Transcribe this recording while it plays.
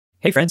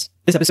Hey friends,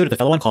 this episode of The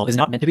Fellow on Call is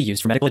not meant to be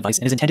used for medical advice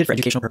and is intended for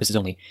educational purposes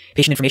only.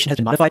 Patient information has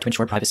been modified to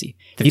ensure privacy.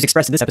 The views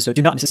expressed in this episode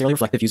do not necessarily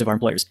reflect the views of our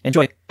employers.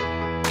 Enjoy!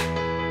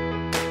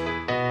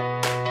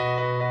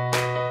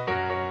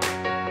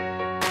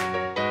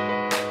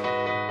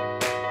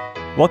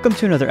 Welcome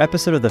to another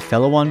episode of The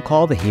Fellow on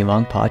Call, the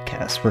Hem/Onc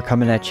podcast. We're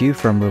coming at you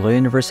from Rural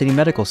University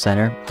Medical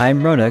Center.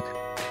 I'm Ronak.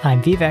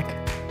 I'm Vivek.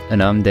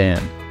 And I'm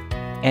Dan.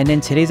 And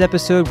in today's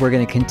episode, we're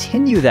going to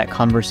continue that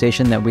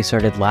conversation that we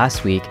started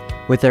last week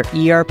with our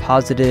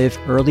ER-positive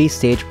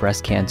early-stage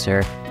breast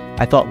cancer.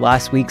 I thought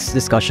last week's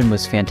discussion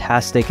was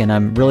fantastic, and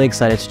I'm really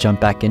excited to jump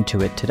back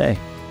into it today.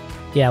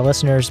 Yeah,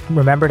 listeners,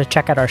 remember to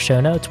check out our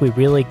show notes. We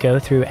really go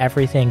through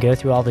everything, go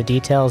through all the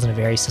details in a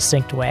very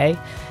succinct way.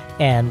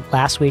 And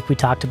last week, we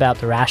talked about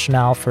the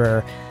rationale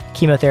for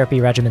chemotherapy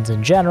regimens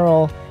in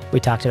general.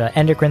 We talked about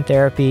endocrine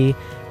therapy.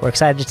 We're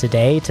excited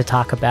today to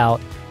talk about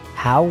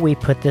how we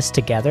put this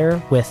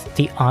together with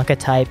the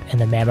Oncotype and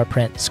the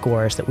MammaPrint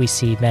scores that we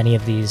see many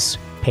of these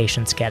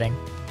patients getting.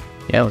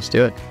 Yeah, let's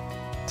do it.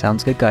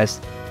 Sounds good, guys.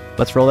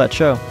 Let's roll that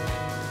show.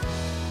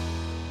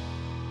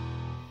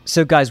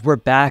 So, guys, we're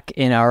back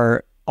in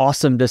our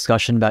awesome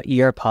discussion about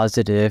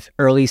ER-positive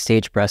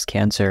early-stage breast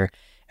cancer.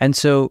 And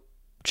so,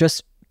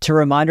 just to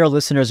remind our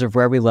listeners of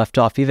where we left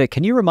off, Vivek,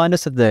 can you remind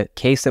us of the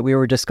case that we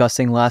were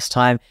discussing last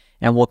time?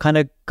 And we'll kind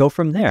of go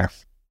from there.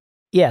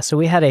 Yeah, so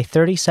we had a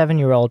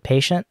 37-year-old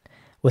patient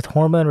with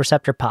hormone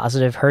receptor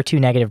positive HER2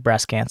 negative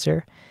breast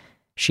cancer.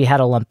 She had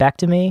a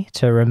lumpectomy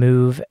to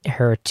remove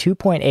her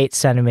 2.8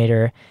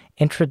 centimeter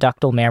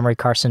intraductal mammary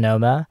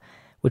carcinoma,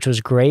 which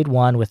was grade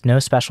 1 with no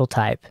special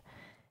type.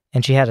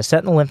 And she had a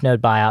sentinel lymph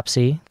node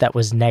biopsy that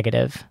was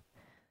negative.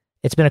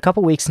 It's been a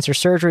couple weeks since her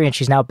surgery, and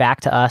she's now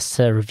back to us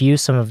to review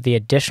some of the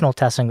additional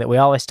testing that we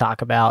always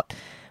talk about.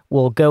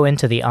 We'll go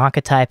into the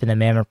Oncotype and the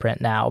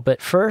MammaPrint now.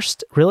 But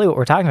first, really what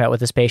we're talking about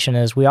with this patient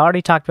is we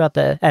already talked about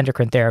the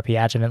endocrine therapy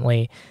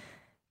adjuvantly,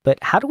 but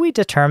how do we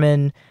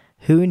determine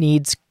who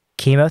needs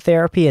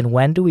chemotherapy and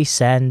when do we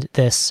send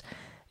this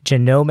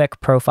genomic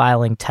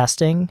profiling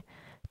testing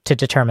to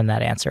determine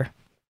that answer?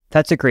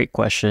 That's a great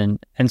question.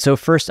 And so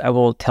first, I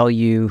will tell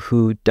you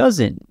who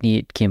doesn't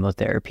need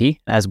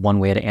chemotherapy as one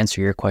way to answer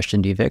your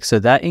question, Vivek. So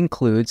that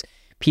includes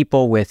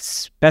people with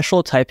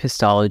special type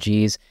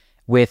histologies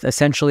with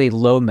essentially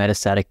low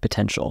metastatic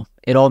potential.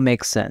 It all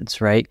makes sense,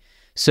 right?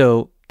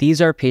 So these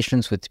are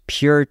patients with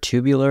pure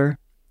tubular,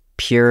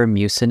 pure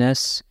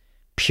mucinous,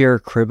 pure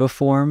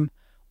cribiform,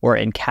 or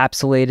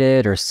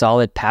encapsulated or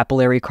solid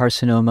papillary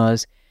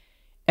carcinomas.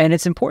 And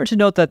it's important to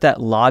note that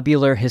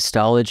lobular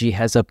histology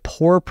has a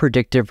poor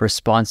predictive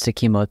response to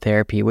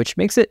chemotherapy, which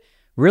makes it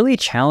really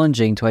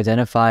challenging to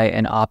identify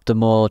an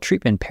optimal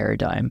treatment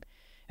paradigm.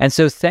 And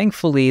so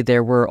thankfully,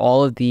 there were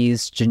all of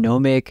these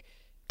genomic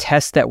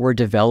tests that were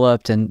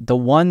developed, and the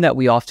one that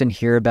we often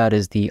hear about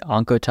is the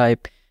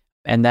Oncotype,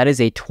 and that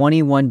is a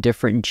 21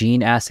 different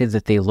gene assay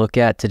that they look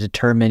at to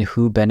determine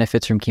who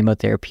benefits from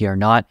chemotherapy or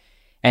not,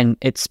 and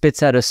it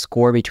spits out a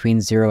score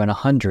between 0 and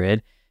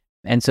 100,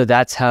 and so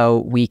that's how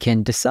we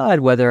can decide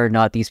whether or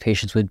not these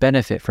patients would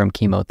benefit from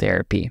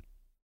chemotherapy.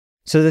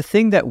 So the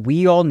thing that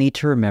we all need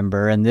to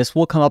remember, and this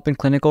will come up in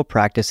clinical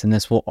practice, and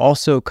this will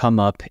also come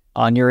up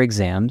on your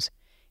exams,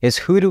 is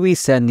who do we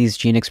send these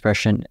gene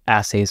expression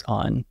assays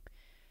on?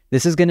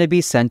 This is going to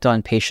be sent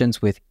on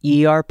patients with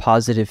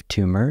ER-positive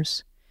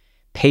tumors,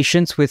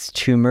 patients with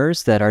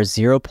tumors that are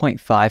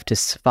 0.5 to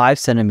 5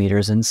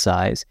 centimeters in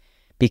size,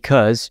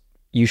 because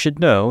you should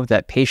know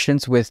that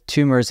patients with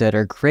tumors that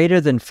are greater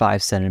than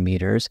 5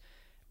 centimeters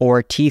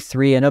or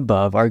T3 and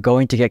above are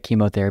going to get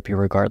chemotherapy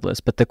regardless.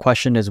 But the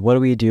question is, what do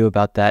we do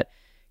about that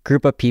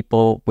group of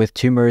people with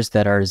tumors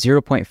that are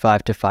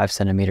 0.5 to 5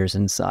 centimeters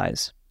in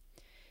size?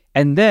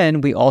 And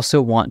then we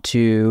also want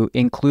to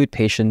include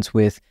patients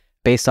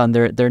based on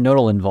their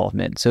nodal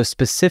involvement. So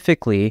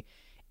specifically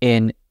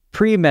in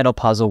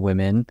premenopausal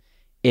women,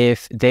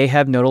 if they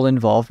have nodal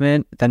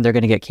involvement, then they're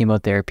going to get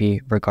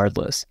chemotherapy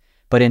regardless.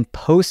 But in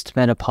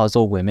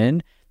postmenopausal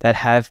women that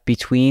have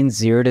between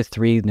 0 to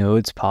 3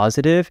 nodes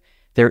positive,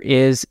 there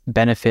is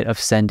benefit of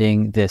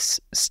sending this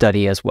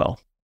study as well.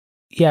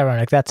 Yeah,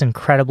 Ronak, that's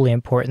incredibly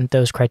important,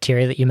 those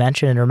criteria that you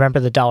mentioned. And remember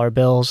the dollar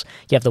bills.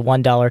 You have the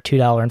 $1,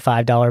 $2, and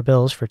 $5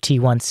 bills for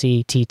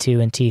T1C,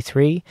 T2, and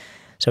T3.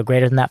 So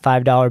greater than that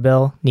 $5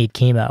 bill, need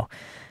chemo.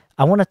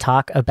 I want to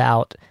talk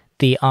about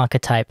the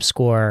Oncotype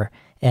score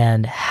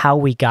and how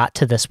we got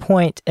to this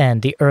point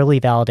and the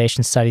early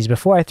validation studies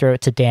before I throw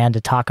it to Dan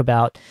to talk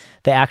about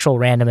the actual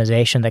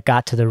randomization that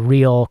got to the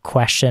real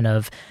question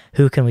of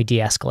who can we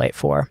de-escalate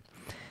for.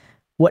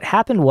 What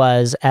happened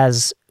was,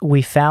 as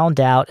we found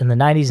out in the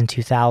 90s and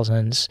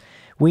 2000s,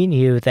 we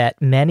knew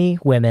that many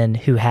women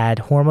who had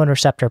hormone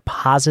receptor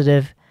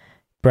positive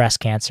breast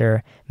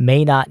cancer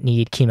may not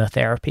need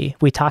chemotherapy.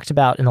 We talked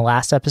about in the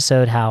last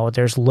episode how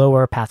there's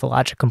lower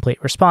pathologic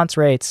complete response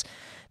rates,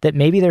 that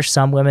maybe there's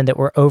some women that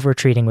were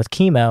over-treating with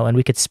chemo and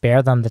we could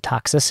spare them the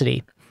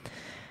toxicity.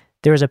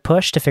 There was a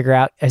push to figure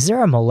out, is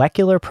there a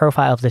molecular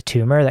profile of the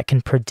tumor that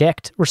can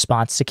predict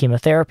response to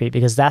chemotherapy?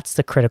 Because that's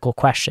the critical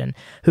question.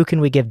 Who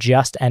can we give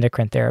just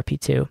endocrine therapy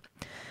to?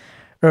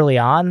 early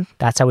on,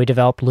 that's how we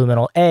developed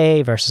luminal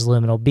A versus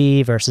luminal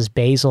B versus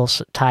basal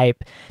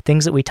type,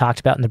 things that we talked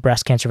about in the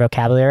breast cancer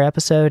vocabulary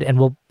episode, and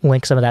we'll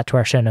link some of that to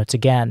our show notes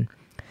again.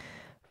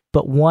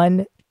 But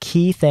one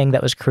key thing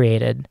that was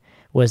created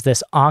was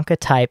this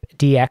Oncotype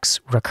DX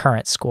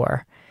recurrence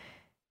score.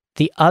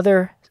 The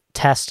other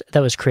test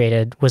that was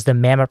created was the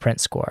MammaPrint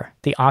score.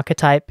 The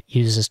Oncotype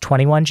uses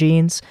 21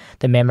 genes,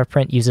 the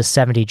MammaPrint uses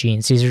 70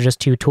 genes. These are just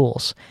two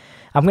tools.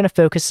 I'm going to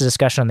focus the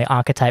discussion on the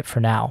Oncotype for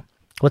now.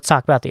 Let's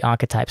talk about the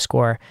Oncotype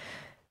score.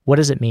 What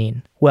does it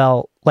mean?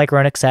 Well, like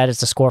Ronak said,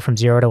 it's a score from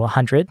 0 to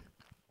 100.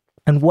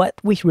 And what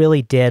we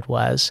really did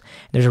was,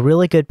 there's a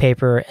really good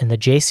paper in the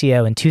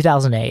JCO in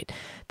 2008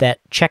 that,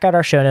 check out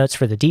our show notes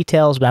for the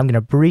details, but I'm going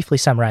to briefly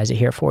summarize it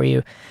here for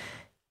you.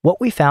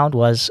 What we found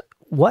was,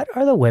 what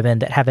are the women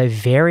that have a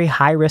very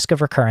high risk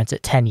of recurrence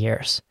at 10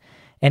 years?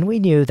 And we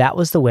knew that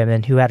was the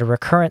women who had a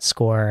recurrence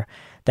score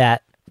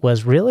that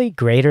was really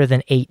greater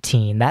than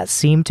 18. That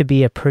seemed to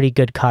be a pretty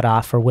good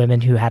cutoff for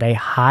women who had a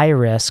high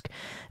risk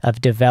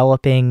of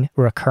developing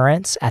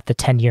recurrence at the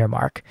 10-year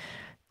mark,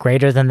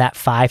 greater than that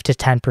 5 to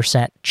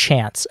 10%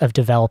 chance of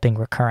developing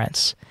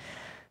recurrence.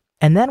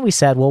 And then we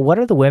said, well, what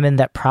are the women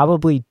that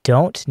probably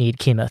don't need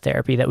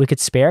chemotherapy, that we could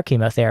spare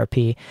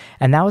chemotherapy?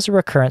 And that was a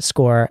recurrence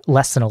score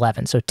less than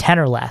 11, so 10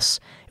 or less.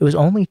 It was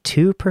only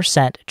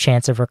 2%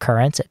 chance of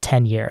recurrence at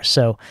 10 years.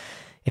 So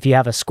if you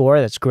have a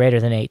score that's greater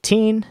than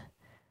 18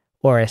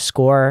 or a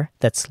score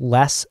that's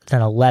less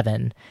than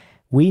 11,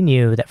 we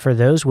knew that for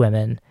those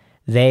women,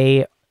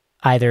 they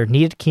either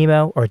needed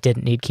chemo or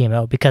didn't need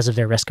chemo because of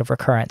their risk of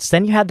recurrence.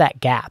 Then you had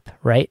that gap,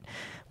 right?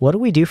 What do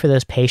we do for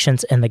those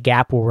patients in the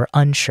gap where we're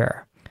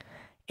unsure?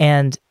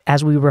 And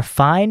as we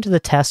refined the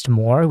test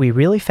more, we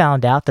really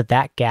found out that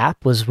that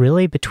gap was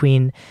really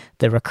between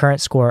the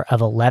recurrence score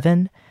of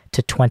 11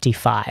 to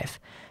 25.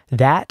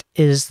 That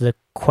is the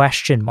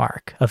question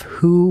mark of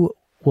who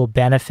will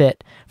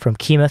benefit from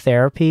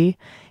chemotherapy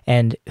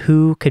and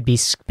who could be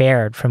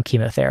spared from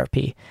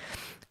chemotherapy.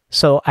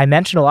 So I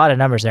mentioned a lot of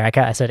numbers there.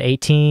 I said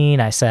 18,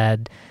 I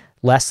said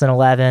less than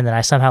 11, and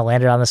I somehow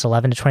landed on this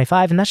 11 to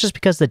 25, and that's just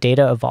because the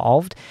data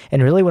evolved.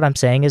 And really what I'm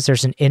saying is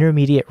there's an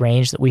intermediate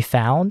range that we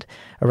found,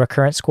 a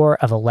recurrence score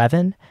of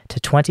 11 to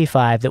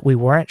 25, that we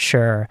weren't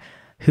sure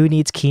who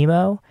needs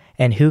chemo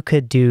and who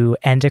could do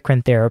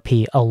endocrine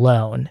therapy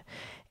alone.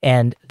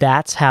 And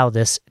that's how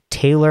this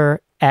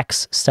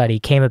TAILOR-X study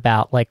came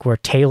about, like we're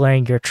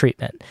tailoring your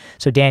treatment.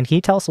 So Dan, can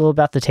you tell us a little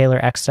about the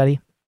TAILOR-X study?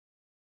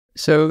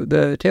 So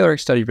the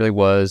TAILOR-X study really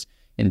was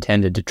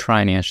intended to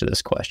try and answer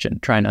this question,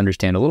 try and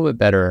understand a little bit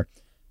better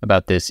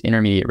about this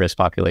intermediate risk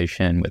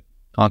population with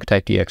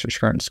Oncotype DX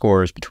recurrence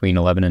scores between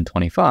 11 and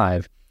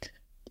 25.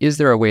 Is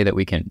there a way that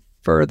we can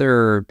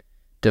further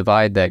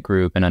divide that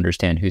group and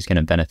understand who's going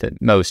to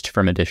benefit most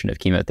from addition of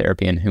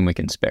chemotherapy and whom we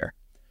can spare?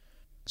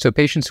 So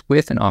patients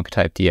with an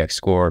Oncotype DX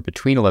score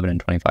between 11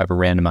 and 25 are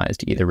randomized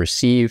to either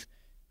receive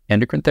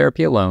endocrine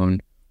therapy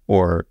alone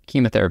or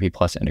chemotherapy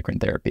plus endocrine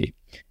therapy.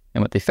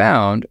 And what they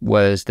found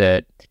was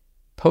that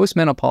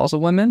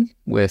postmenopausal women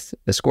with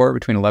a score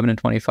between 11 and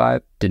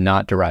 25 did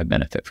not derive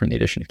benefit from the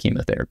addition of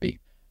chemotherapy.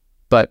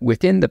 But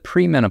within the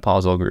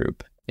premenopausal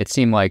group, it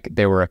seemed like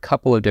there were a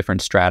couple of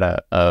different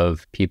strata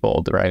of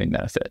people deriving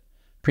benefit.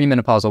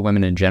 Premenopausal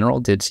women in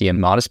general did see a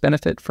modest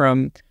benefit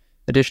from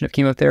addition of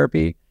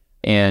chemotherapy.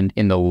 And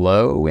in the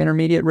low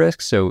intermediate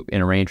risk, so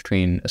in a range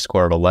between a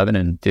score of 11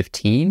 and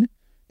 15,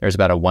 there's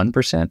about a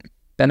 1%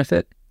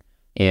 benefit.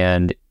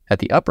 And at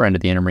the upper end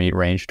of the intermediate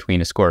range,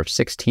 between a score of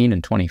 16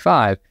 and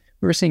 25,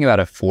 we were seeing about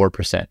a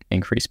 4%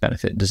 increased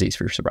benefit in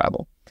disease-free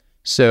survival.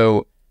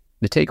 So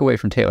the takeaway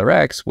from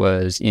TAILOR-X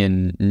was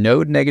in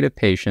node-negative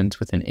patients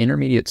with an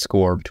intermediate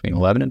score between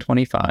 11 and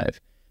 25,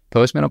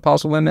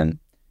 postmenopausal women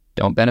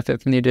don't benefit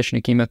from the addition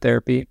of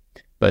chemotherapy,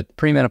 but the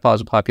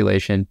premenopausal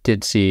population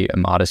did see a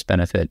modest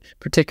benefit,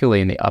 particularly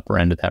in the upper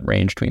end of that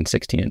range between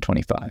 16 and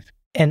 25.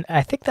 And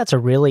I think that's a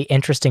really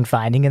interesting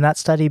finding in that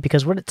study,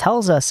 because what it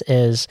tells us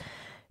is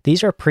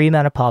these are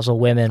premenopausal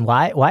women.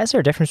 Why is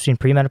there a difference between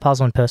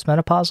premenopausal and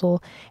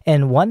postmenopausal?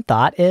 And one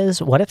thought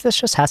is, what if this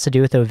just has to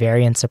do with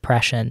ovarian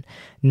suppression?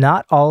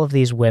 Not all of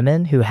these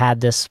women who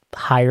had this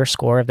higher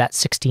score of that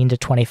 16 to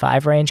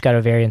 25 range got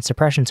ovarian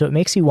suppression. So it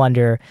makes you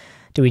wonder,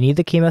 do we need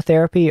the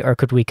chemotherapy, or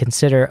could we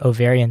consider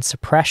ovarian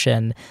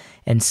suppression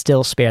and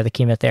still spare the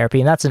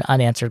chemotherapy? And that's an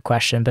unanswered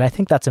question, but I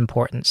think that's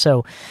important.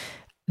 So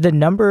the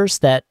numbers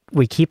that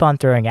we keep on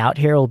throwing out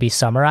here will be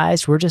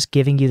summarized. We're just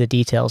giving you the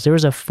details. There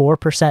was a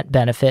 4%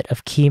 benefit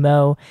of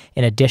chemo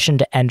in addition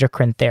to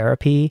endocrine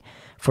therapy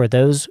for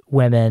those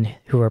women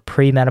who are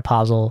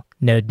premenopausal,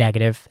 node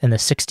negative, in the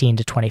 16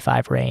 to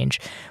 25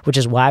 range, which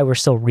is why we're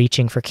still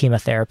reaching for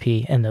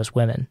chemotherapy in those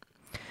women.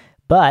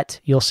 But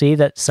you'll see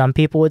that some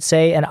people would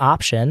say an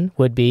option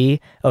would be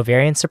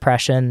ovarian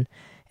suppression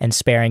and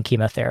sparing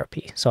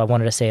chemotherapy. So I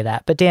wanted to say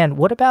that. But Dan,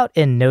 what about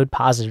in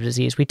node-positive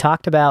disease? We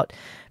talked about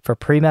for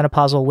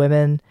premenopausal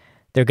women,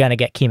 they're going to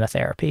get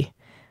chemotherapy.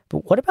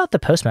 But what about the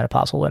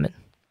postmenopausal women?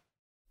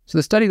 So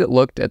the study that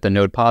looked at the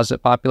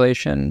node-positive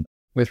population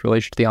with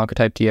relation to the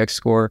Oncotype DX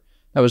score,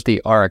 that was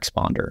the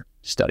RxPONDER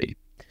study.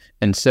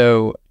 And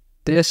so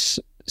this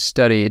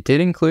study, it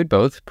did include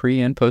both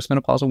pre- and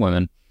postmenopausal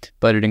women,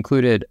 but it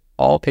included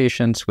all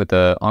patients with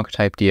a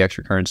Oncotype DX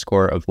recurrence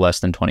score of less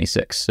than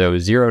 26, so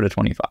 0 to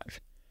 25.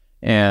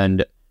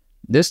 And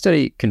this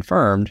study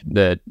confirmed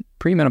that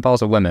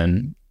premenopausal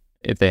women,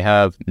 if they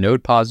have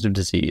node-positive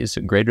disease,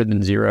 greater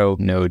than 0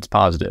 nodes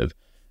positive,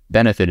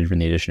 benefited from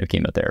the addition of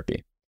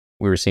chemotherapy.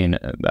 We were seeing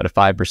about a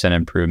 5%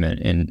 improvement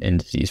in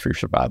disease-free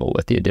survival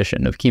with the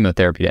addition of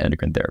chemotherapy to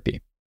endocrine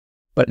therapy.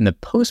 But in the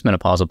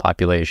postmenopausal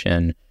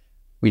population,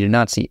 we did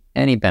not see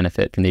any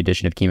benefit from the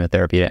addition of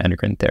chemotherapy to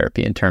endocrine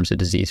therapy in terms of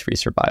disease-free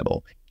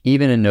survival,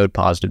 even in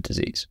node-positive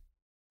disease.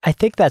 I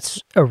think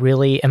that's a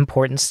really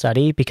important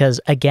study because,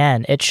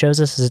 again, it shows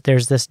us that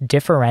there's this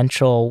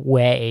differential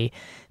way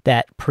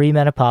that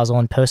premenopausal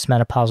and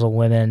postmenopausal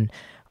women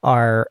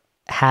are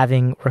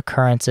having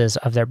recurrences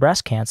of their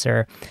breast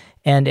cancer.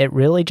 And it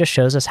really just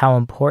shows us how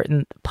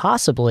important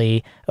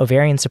possibly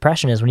ovarian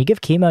suppression is. When you give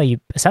chemo, you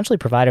essentially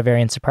provide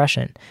ovarian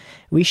suppression.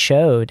 We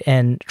showed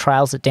in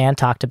trials that Dan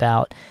talked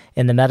about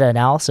in the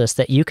meta-analysis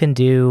that you can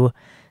do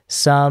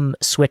some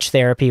switch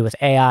therapy with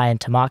AI and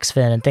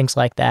tamoxifen and things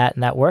like that,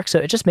 and that works. So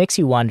it just makes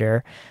you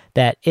wonder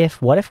that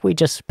what if we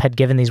just had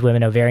given these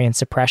women ovarian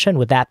suppression?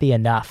 Would that be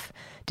enough?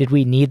 Did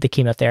we need the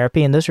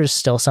chemotherapy? And those are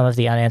still some of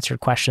the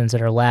unanswered questions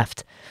that are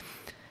left.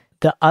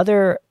 The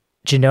other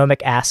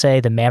genomic assay,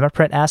 the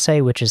MammaPrint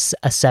assay, which is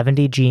a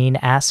 70-gene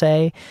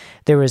assay,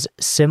 there was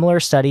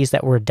similar studies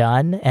that were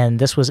done, and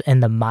this was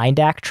in the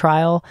MINDAC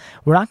trial.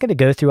 We're not going to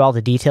go through all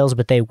the details,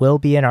 but they will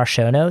be in our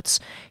show notes.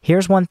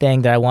 Here's one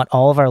thing that I want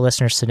all of our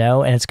listeners to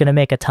know, and it's going to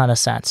make a ton of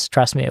sense.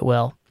 Trust me, it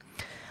will.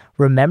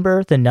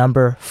 Remember the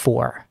number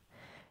 4.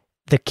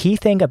 The key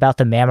thing about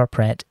the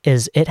MammaPrint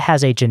is it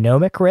has a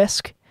genomic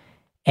risk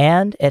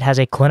and it has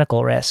a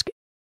clinical risk.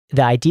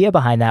 The idea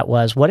behind that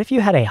was, what if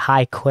you had a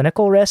high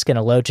clinical risk and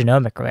a low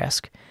genomic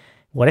risk?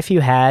 What if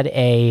you had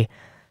a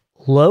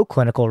low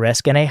clinical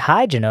risk and a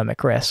high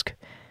genomic risk?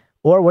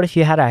 Or what if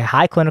you had a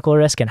high clinical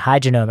risk and high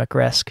genomic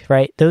risk,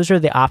 right? Those are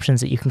the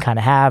options that you can kind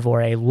of have,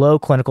 or a low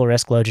clinical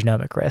risk, low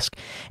genomic risk.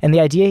 And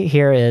the idea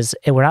here is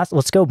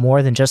let's go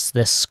more than just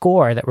this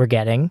score that we're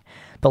getting,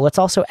 but let's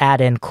also add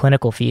in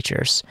clinical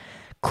features.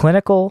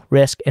 Clinical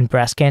risk in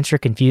breast cancer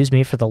confused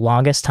me for the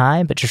longest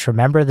time, but just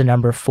remember the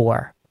number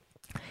 4.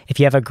 If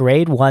you have a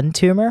grade 1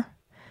 tumor,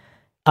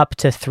 up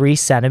to 3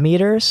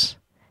 centimeters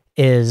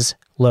is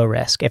low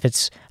risk. If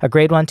it's a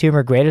grade 1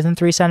 tumor greater than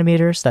 3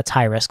 centimeters, that's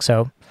high risk.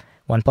 So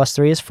 1 plus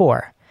 3 is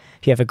 4.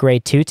 If you have a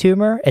grade 2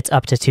 tumor, it's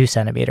up to 2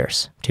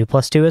 centimeters. 2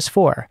 plus 2 is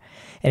 4.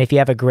 And if you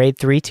have a grade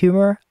 3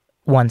 tumor,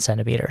 1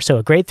 centimeter. So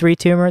a grade 3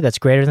 tumor that's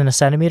greater than a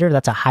centimeter,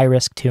 that's a high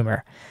risk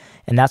tumor.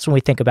 And that's when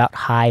we think about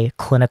high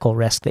clinical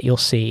risk that you'll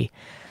see.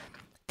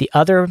 The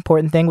other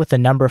important thing with the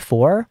number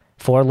 4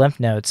 lymph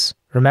nodes.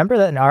 Remember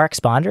that in our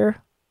exponder,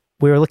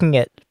 we were looking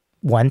at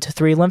 1 to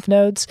 3 lymph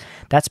nodes.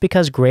 That's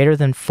because greater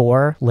than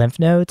 4 lymph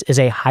nodes is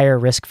a higher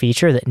risk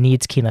feature that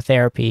needs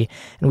chemotherapy,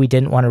 and we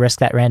didn't want to risk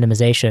that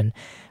randomization.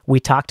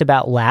 We talked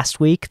about last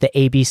week the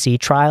ABC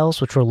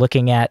trials, which were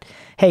looking at,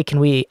 hey,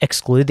 can we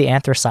exclude the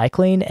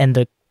anthracycline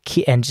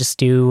and just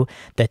do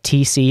the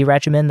TC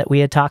regimen that we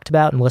had talked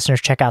about? And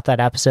listeners, check out that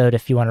episode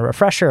if you want a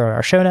refresher or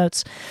our show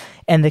notes.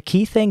 And the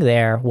key thing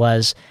there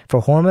was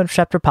for hormone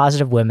receptor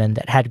positive women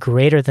that had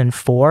greater than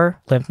 4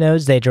 lymph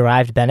nodes, they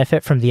derived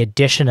benefit from the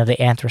addition of the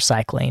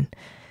anthracycline.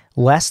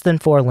 Less than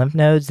 4 lymph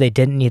nodes, they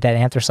didn't need that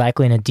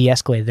anthracycline and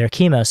de-escalated their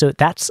chemo. So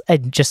that's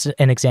just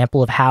an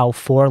example of how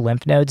 4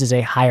 lymph nodes is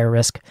a higher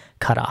risk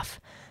cutoff.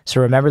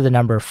 So remember the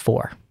number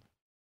 4.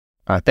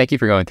 Thank you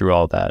for going through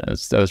all of that.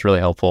 That was really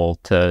helpful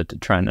to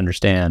try and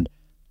understand.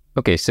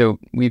 Okay, so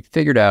we've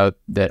figured out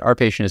that our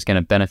patient is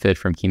going to benefit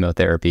from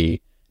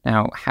chemotherapy.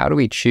 Now, how do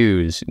we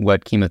choose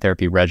what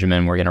chemotherapy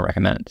regimen we're going to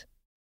recommend?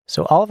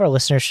 So all of our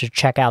listeners should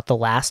check out the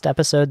last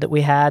episode that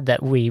we had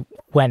that we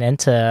went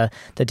into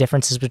the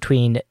differences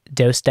between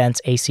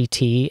dose-dense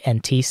ACT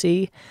and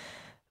TC.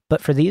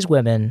 But for these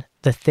women,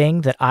 the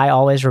thing that I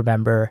always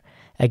remember,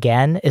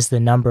 again, is the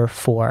number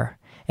 4.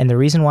 And the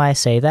reason why I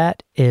say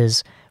that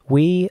is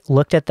we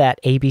looked at that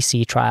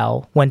ABC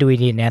trial, when do we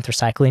need an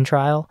anthracycline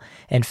trial,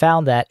 and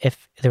found that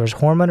if there was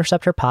hormone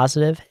receptor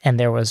positive and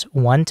there was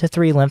 1 to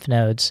 3 lymph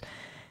nodes,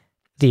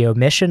 the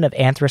omission of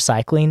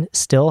anthracycline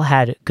still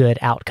had good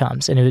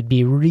outcomes, and it would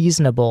be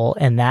reasonable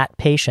in that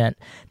patient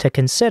to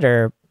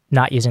consider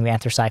not using the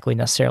anthracycline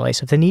necessarily.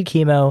 So if they need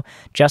chemo,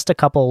 just a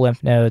couple of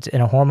lymph nodes in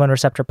a hormone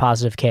receptor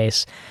positive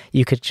case,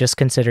 you could just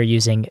consider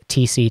using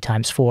TC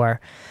times 4.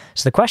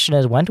 So the question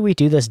is, when do we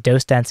do this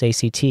dose-dense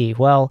ACT?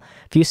 Well,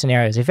 a few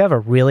scenarios. If you have a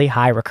really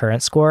high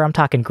recurrence score, I'm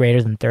talking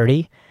greater than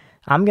 30,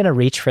 I'm going to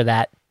reach for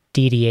that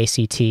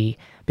DDACT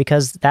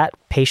because that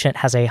patient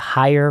has a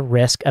higher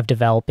risk of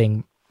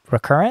developing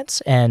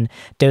recurrence, and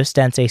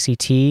dose-dense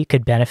ACT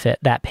could benefit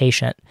that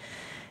patient.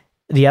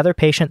 The other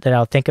patient that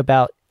I'll think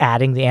about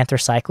adding the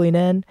anthracycline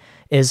in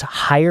is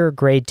higher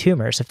grade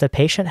tumors. If the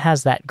patient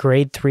has that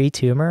grade 3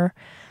 tumor,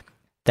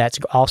 that's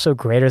also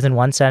greater than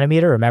 1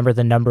 centimeter, remember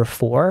the number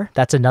 4,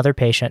 that's another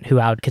patient who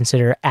I would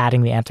consider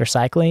adding the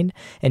anthracycline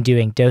and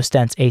doing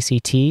dose-dense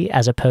ACT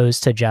as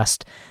opposed to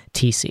just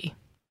TC.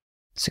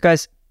 So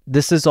guys,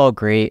 this is all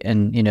great.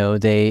 And,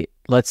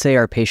 let's say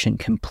our patient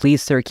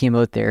completes their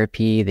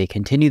chemotherapy, they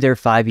continue their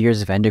 5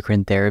 years of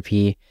endocrine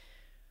therapy.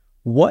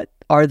 What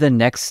are the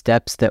next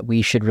steps that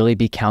we should really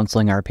be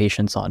counseling our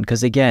patients on?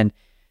 Because again,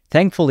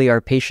 thankfully, our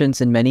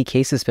patients in many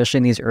cases, especially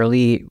in these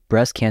early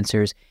breast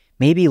cancers,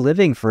 may be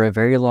living for a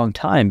very long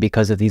time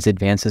because of these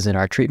advances in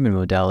our treatment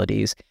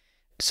modalities.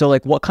 So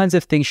what kinds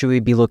of things should we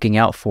be looking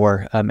out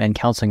for and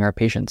counseling our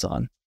patients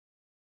on?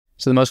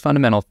 So the most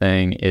fundamental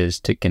thing is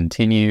to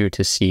continue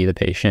to see the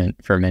patient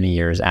for many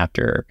years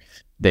after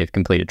they've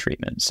completed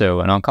treatment. So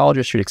an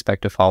oncologist should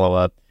expect to follow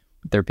up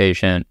with their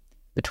patient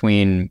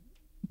between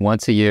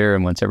once a year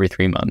and once every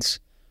 3 months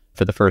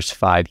for the first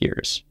 5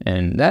 years.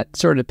 And that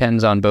sort of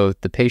depends on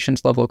both the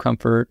patient's level of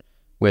comfort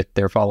with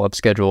their follow-up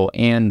schedule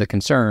and the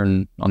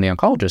concern on the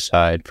oncologist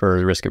side for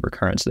the risk of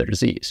recurrence of their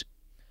disease.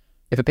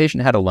 If a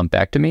patient had a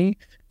lumpectomy,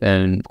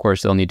 then of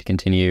course they'll need to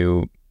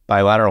continue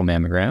bilateral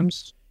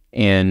mammograms,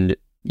 and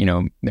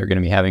they're going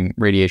to be having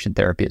radiation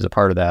therapy as a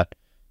part of that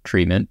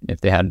treatment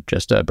if they had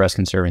just a breast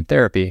conserving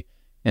therapy.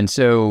 And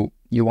so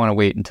you want to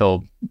wait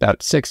until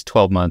about 6 to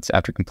 12 months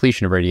after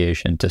completion of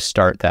radiation to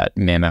start that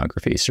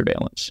mammography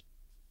surveillance.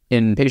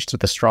 In patients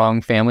with a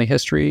strong family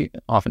history,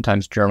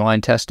 oftentimes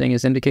germline testing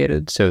is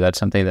indicated. So that's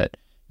something that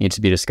needs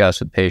to be discussed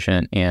with the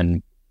patient,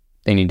 and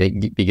they need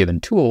to be given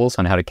tools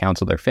on how to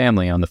counsel their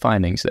family on the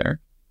findings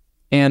there.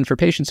 And for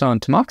patients on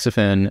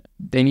tamoxifen,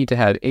 they need to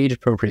have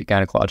age-appropriate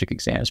gynecologic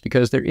exams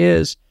because there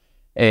is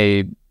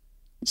a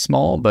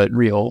small but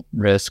real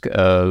risk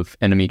of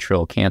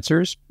endometrial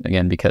cancers,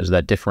 again, because of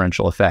that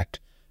differential effect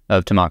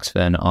of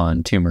tamoxifen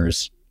on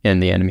tumors in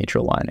the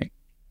endometrial lining.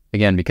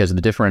 Again, because of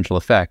the differential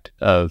effect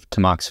of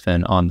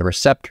tamoxifen on the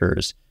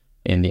receptors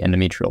in the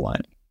endometrial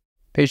lining.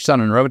 Patients on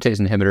an aromatase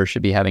inhibitor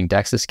should be having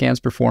DEXA scans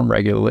performed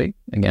regularly,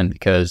 again,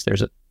 because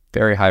there's a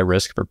very high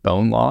risk for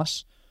bone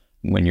loss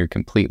when you're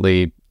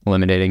completely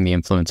eliminating the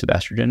influence of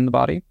estrogen in the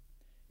body.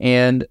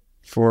 And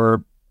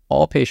for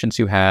all patients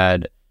who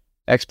had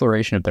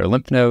exploration of their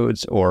lymph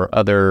nodes or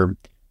other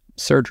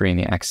surgery in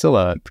the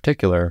axilla in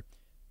particular,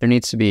 there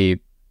needs to be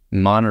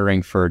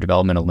monitoring for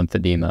developmental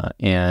lymphedema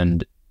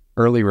and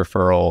early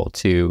referral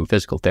to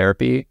physical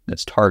therapy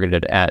that's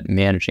targeted at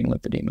managing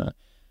lymphedema.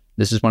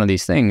 This is one of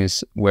these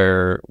things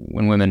where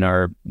when women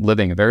are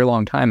living a very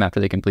long time after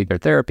they complete their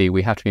therapy,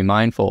 we have to be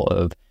mindful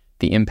of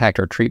the impact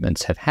our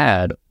treatments have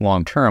had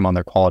long-term on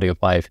their quality of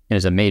life, and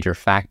is a major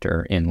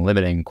factor in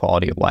limiting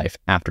quality of life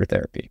after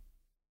therapy.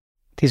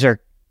 These are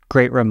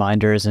great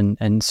reminders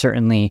and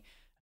certainly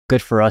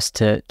good for us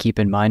to keep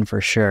in mind for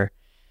sure.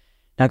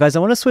 Now, guys, I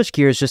want to switch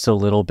gears just a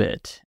little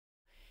bit.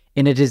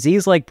 In a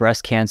disease like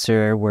breast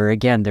cancer, where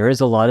again, there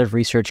is a lot of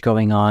research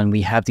going on,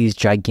 we have these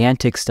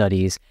gigantic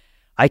studies,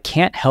 I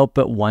can't help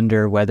but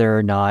wonder whether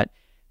or not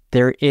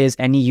there is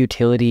any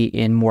utility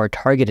in more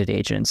targeted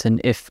agents.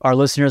 And if our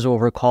listeners will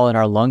recall, in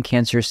our lung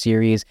cancer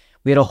series,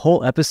 we had a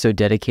whole episode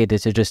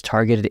dedicated to just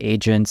targeted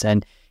agents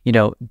and,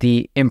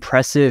 the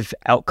impressive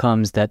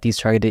outcomes that these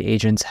targeted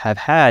agents have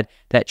had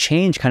that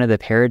change kind of the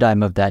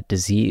paradigm of that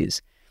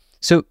disease.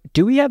 So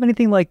do we have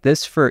anything like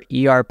this for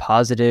ER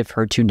positive,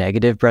 HER2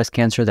 negative breast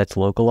cancer that's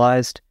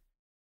localized?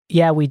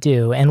 Yeah, we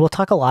do. And we'll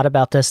talk a lot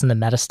about this in the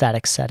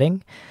metastatic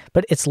setting,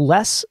 but it's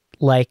less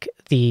like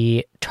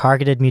the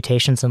targeted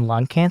mutations in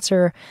lung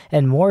cancer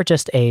and more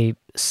just a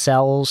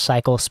cell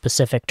cycle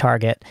specific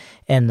target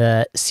in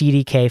the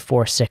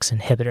CDK4/6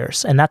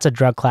 inhibitors. And that's a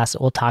drug class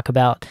that we'll talk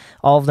about.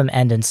 All of them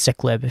end in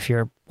Ciclib, if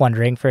you're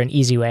wondering for an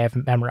easy way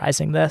of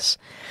memorizing this.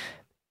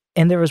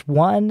 And there was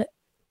one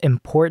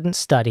important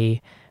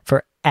study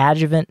for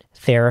adjuvant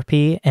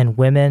therapy in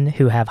women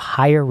who have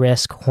higher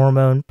risk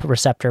hormone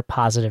receptor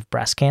positive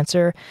breast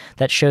cancer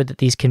that showed that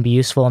these can be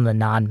useful in the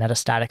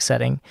non-metastatic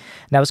setting.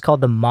 And that was called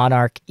the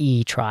Monarch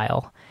E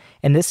trial.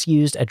 And this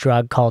used a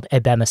drug called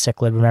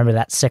abemaciclib. Remember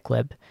that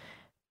Ciclib.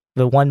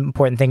 The one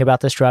important thing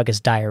about this drug is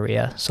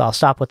diarrhea. So I'll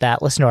stop with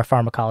that. Listen to our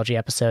pharmacology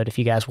episode if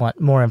you guys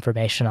want more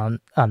information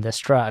on this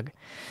drug.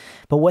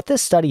 But what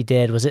this study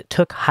did was it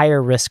took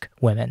higher risk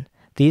women.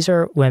 These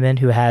are women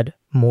who had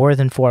more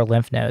than 4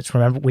 lymph nodes.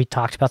 Remember, we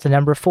talked about the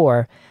number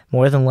 4,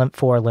 more than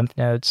 4 lymph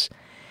nodes.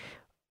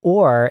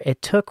 Or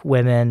it took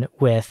women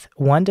with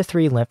 1 to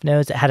 3 lymph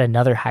nodes that had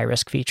another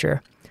high-risk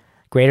feature,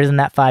 greater than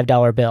that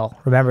 $5 bill.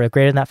 Remember,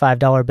 greater than that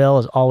 $5 bill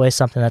is always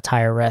something that's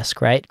higher risk,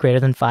 right? Greater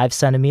than 5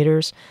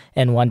 centimeters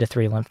and 1 to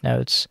 3 lymph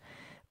nodes.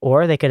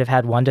 Or they could have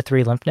had 1 to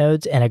 3 lymph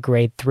nodes and a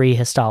grade 3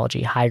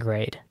 histology, high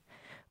grade.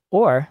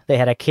 Or they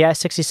had a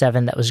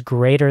Ki-67 that was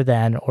greater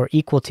than or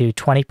equal to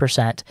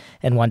 20%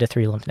 in 1 to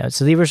 3 lymph nodes.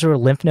 So these were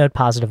lymph node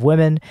positive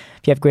women.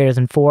 If you have greater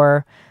than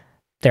 4,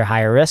 they're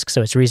higher risk,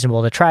 so it's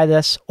reasonable to try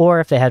this. Or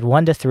if they had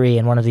 1 to 3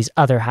 and one of these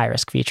other high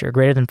risk feature,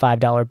 greater than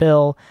 $5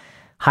 bill,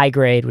 high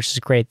grade, which is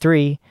grade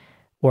 3,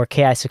 or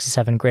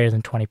Ki-67 greater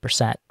than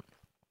 20%.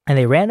 And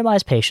they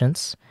randomized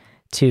patients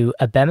to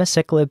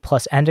abemaciclib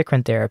plus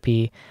endocrine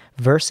therapy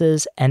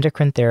versus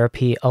endocrine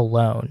therapy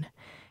alone.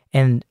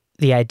 And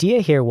the idea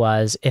here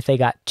was if they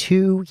got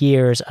 2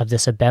 years of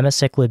this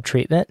abemaciclib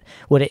treatment,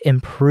 would it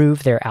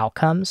improve their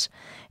outcomes?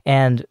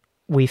 And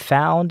we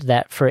found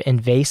that for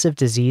invasive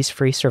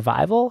disease-free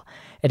survival,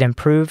 it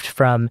improved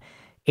from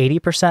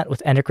 80%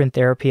 with endocrine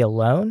therapy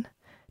alone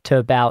to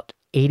about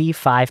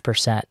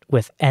 85%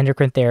 with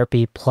endocrine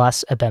therapy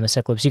plus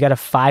abemaciclib. So you got a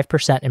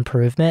 5%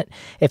 improvement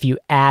if you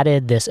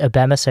added this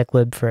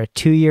abemaciclib for a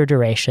 2-year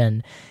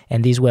duration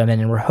in these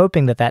women. And we're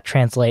hoping that that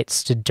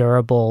translates to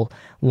durable,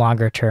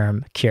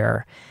 longer-term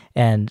cure.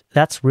 And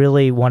that's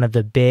really one of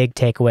the big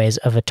takeaways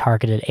of a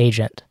targeted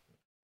agent.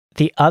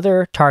 The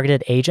other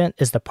targeted agent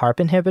is the PARP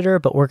inhibitor,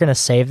 but we're going to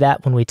save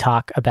that when we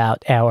talk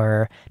about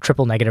our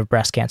triple-negative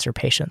breast cancer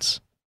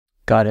patients.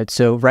 Got it.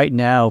 So right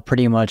now,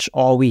 pretty much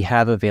all we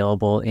have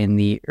available in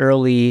the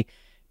early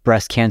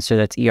breast cancer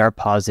that's ER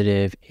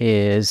positive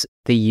is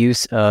the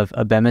use of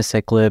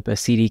abemaciclib, a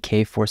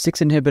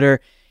CDK4/6 inhibitor,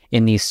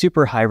 in these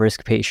super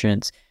high-risk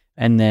patients,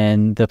 and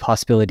then the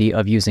possibility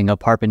of using a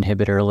PARP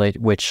inhibitor,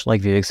 which,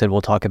 like Vivek said,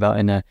 we'll talk about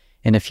in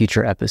a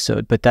future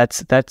episode. But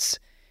that's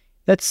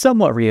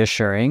somewhat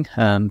reassuring.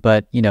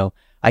 But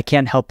I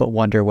can't help but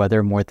wonder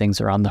whether more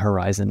things are on the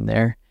horizon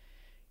there.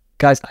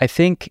 Guys, I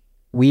think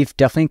we've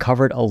definitely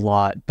covered a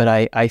lot, but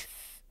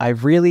I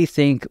really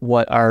think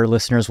what our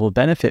listeners will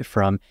benefit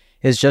from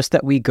is just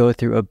that we go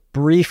through a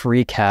brief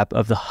recap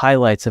of the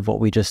highlights of what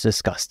we just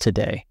discussed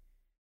today.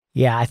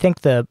 Yeah, I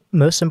think the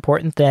most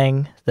important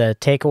thing, the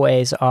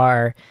takeaways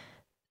are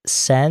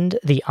send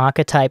the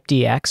Oncotype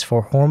DX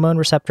for hormone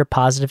receptor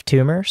positive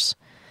tumors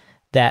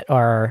that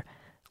are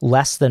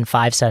less than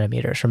 5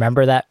 centimeters.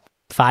 Remember that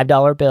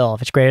 $5 bill.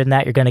 If it's greater than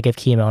that, you're going to give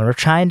chemo. And we're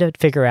trying to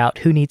figure out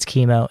who needs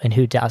chemo and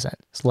who doesn't.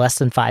 It's less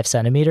than 5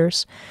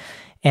 centimeters.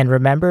 And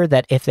remember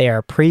that if they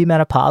are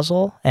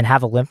premenopausal and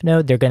have a lymph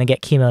node, they're going to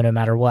get chemo no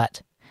matter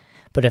what.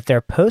 But if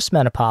they're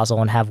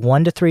postmenopausal and have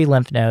 1 to 3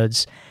 lymph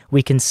nodes,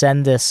 we can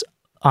send this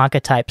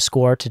Oncotype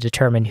score to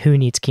determine who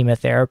needs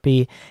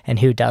chemotherapy and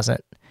who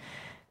doesn't.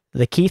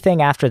 The key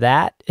thing after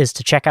that is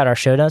to check out our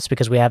show notes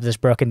because we have this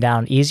broken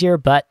down easier,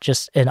 but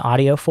just in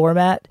audio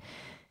format.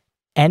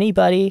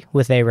 Anybody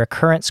with a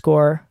recurrent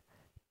score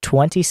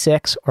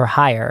 26 or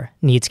higher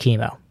needs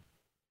chemo.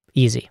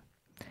 Easy.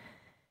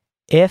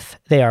 If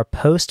they are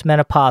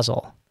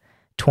postmenopausal,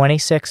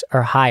 26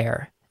 or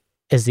higher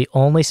is the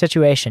only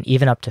situation,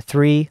 even up to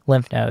 3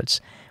 lymph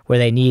nodes, where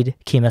they need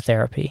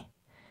chemotherapy.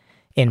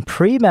 In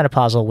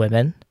premenopausal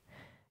women,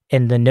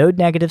 in the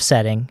node-negative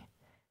setting,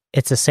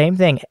 it's the same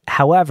thing.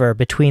 However,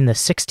 between the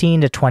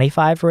 16 to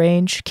 25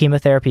 range,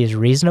 chemotherapy is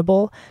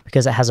reasonable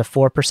because it has a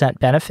 4%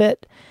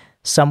 benefit.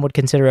 Some would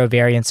consider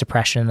ovarian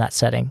suppression in that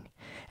setting.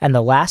 And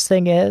the last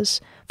thing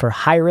is, for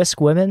high-risk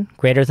women,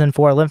 greater than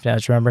 4 lymph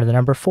nodes, remember the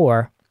number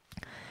 4,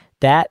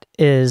 that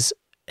is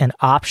an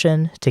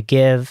option to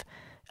give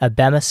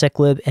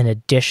abemaciclib in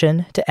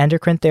addition to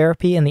endocrine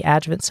therapy in the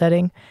adjuvant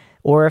setting,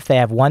 or if they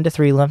have 1 to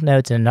 3 lymph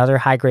nodes and another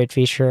high-grade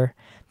feature,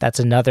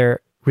 that's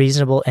another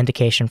reasonable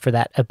indication for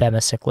that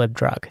abemaciclib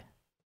drug.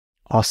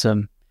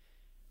 Awesome.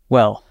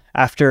 Well,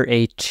 after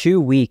a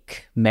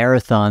 2-week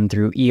marathon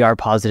through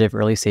ER-positive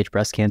early-stage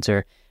breast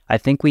cancer, I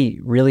think we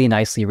really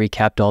nicely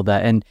recapped all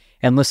that.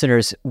 And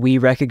listeners, we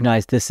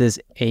recognize this is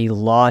a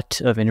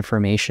lot of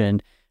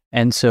information.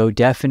 And so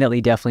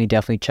definitely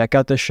check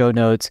out the show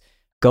notes.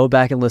 Go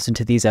back and listen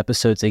to these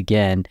episodes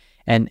again.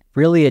 And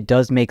really, it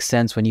does make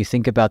sense when you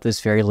think about this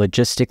very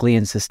logistically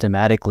and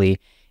systematically.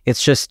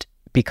 It's just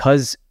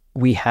because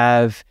we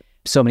have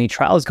so many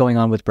trials going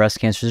on with breast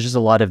cancer, there's just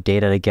a lot of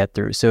data to get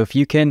through. So if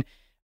you can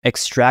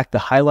extract the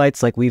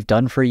highlights like we've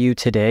done for you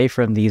today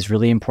from these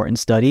really important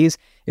studies,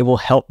 it will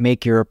help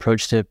make your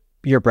approach to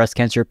your breast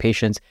cancer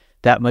patients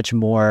that much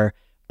more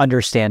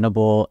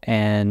understandable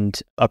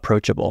and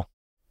approachable.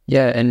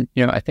 Yeah, and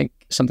I think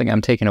something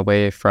I'm taking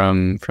away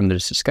from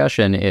this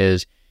discussion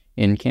is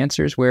in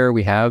cancers where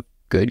we have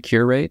good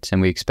cure rates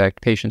and we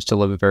expect patients to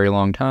live a very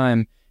long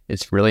time,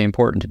 it's really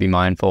important to be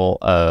mindful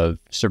of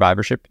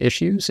survivorship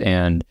issues,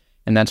 and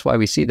that's why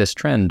we see this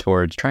trend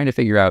towards trying to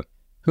figure out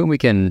whom we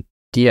can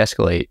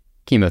de-escalate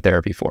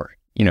chemotherapy for.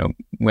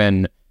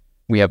 When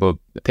we have a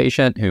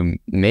patient who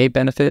may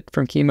benefit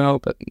from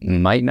chemo but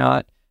might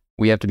not,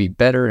 we have to be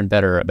better and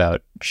better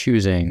about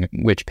choosing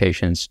which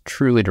patients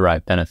truly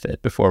derive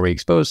benefit before we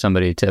expose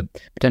somebody to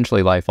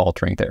potentially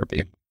life-altering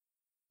therapy.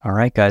 All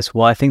right, guys.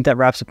 Well, I think that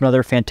wraps up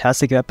another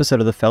fantastic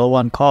episode of the Fellow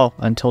on Call.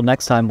 Until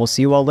next time, we'll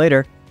see you all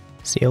later.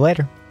 See you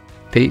later.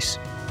 Peace.